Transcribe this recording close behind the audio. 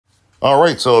All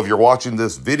right, so if you're watching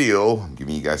this video, I'm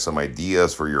giving you guys some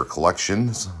ideas for your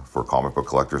collections for comic book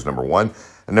collectors, number one.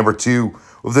 And number two,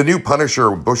 with the new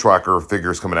Punisher Bushwhacker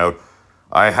figures coming out,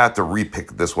 I had to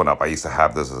re-pick this one up. I used to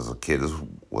have this as a kid. This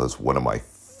was one of my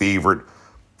favorite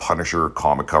Punisher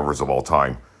comic covers of all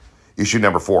time. Issue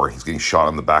number 4, he's getting shot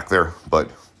on the back there,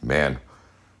 but man,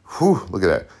 whew, look at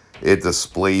that. It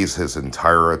displays his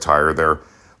entire attire there.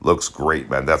 Looks great,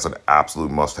 man. That's an absolute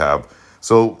must-have.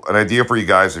 So an idea for you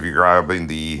guys, if you're grabbing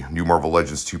the new Marvel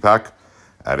Legends 2-pack,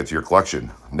 add it to your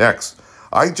collection. Next,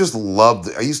 I used to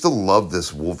love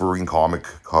this Wolverine comic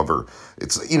cover.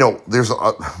 It's, you know, there's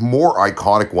more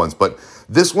iconic ones, but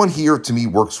this one here to me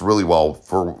works really well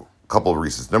for a couple of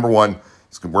reasons. Number one,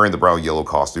 he's wearing the brown yellow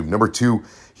costume. Number two,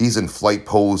 he's in flight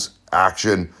pose,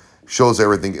 action, shows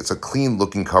everything. It's a clean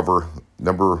looking cover.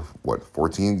 Number, what,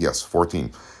 14? Yes,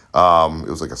 14. It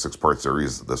was like a 6-part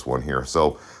series, this one here.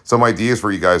 So some ideas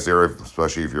for you guys there,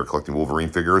 especially if you're collecting Wolverine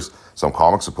figures, some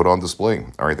comics to put on display.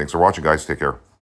 All right, thanks for watching, guys. Take care.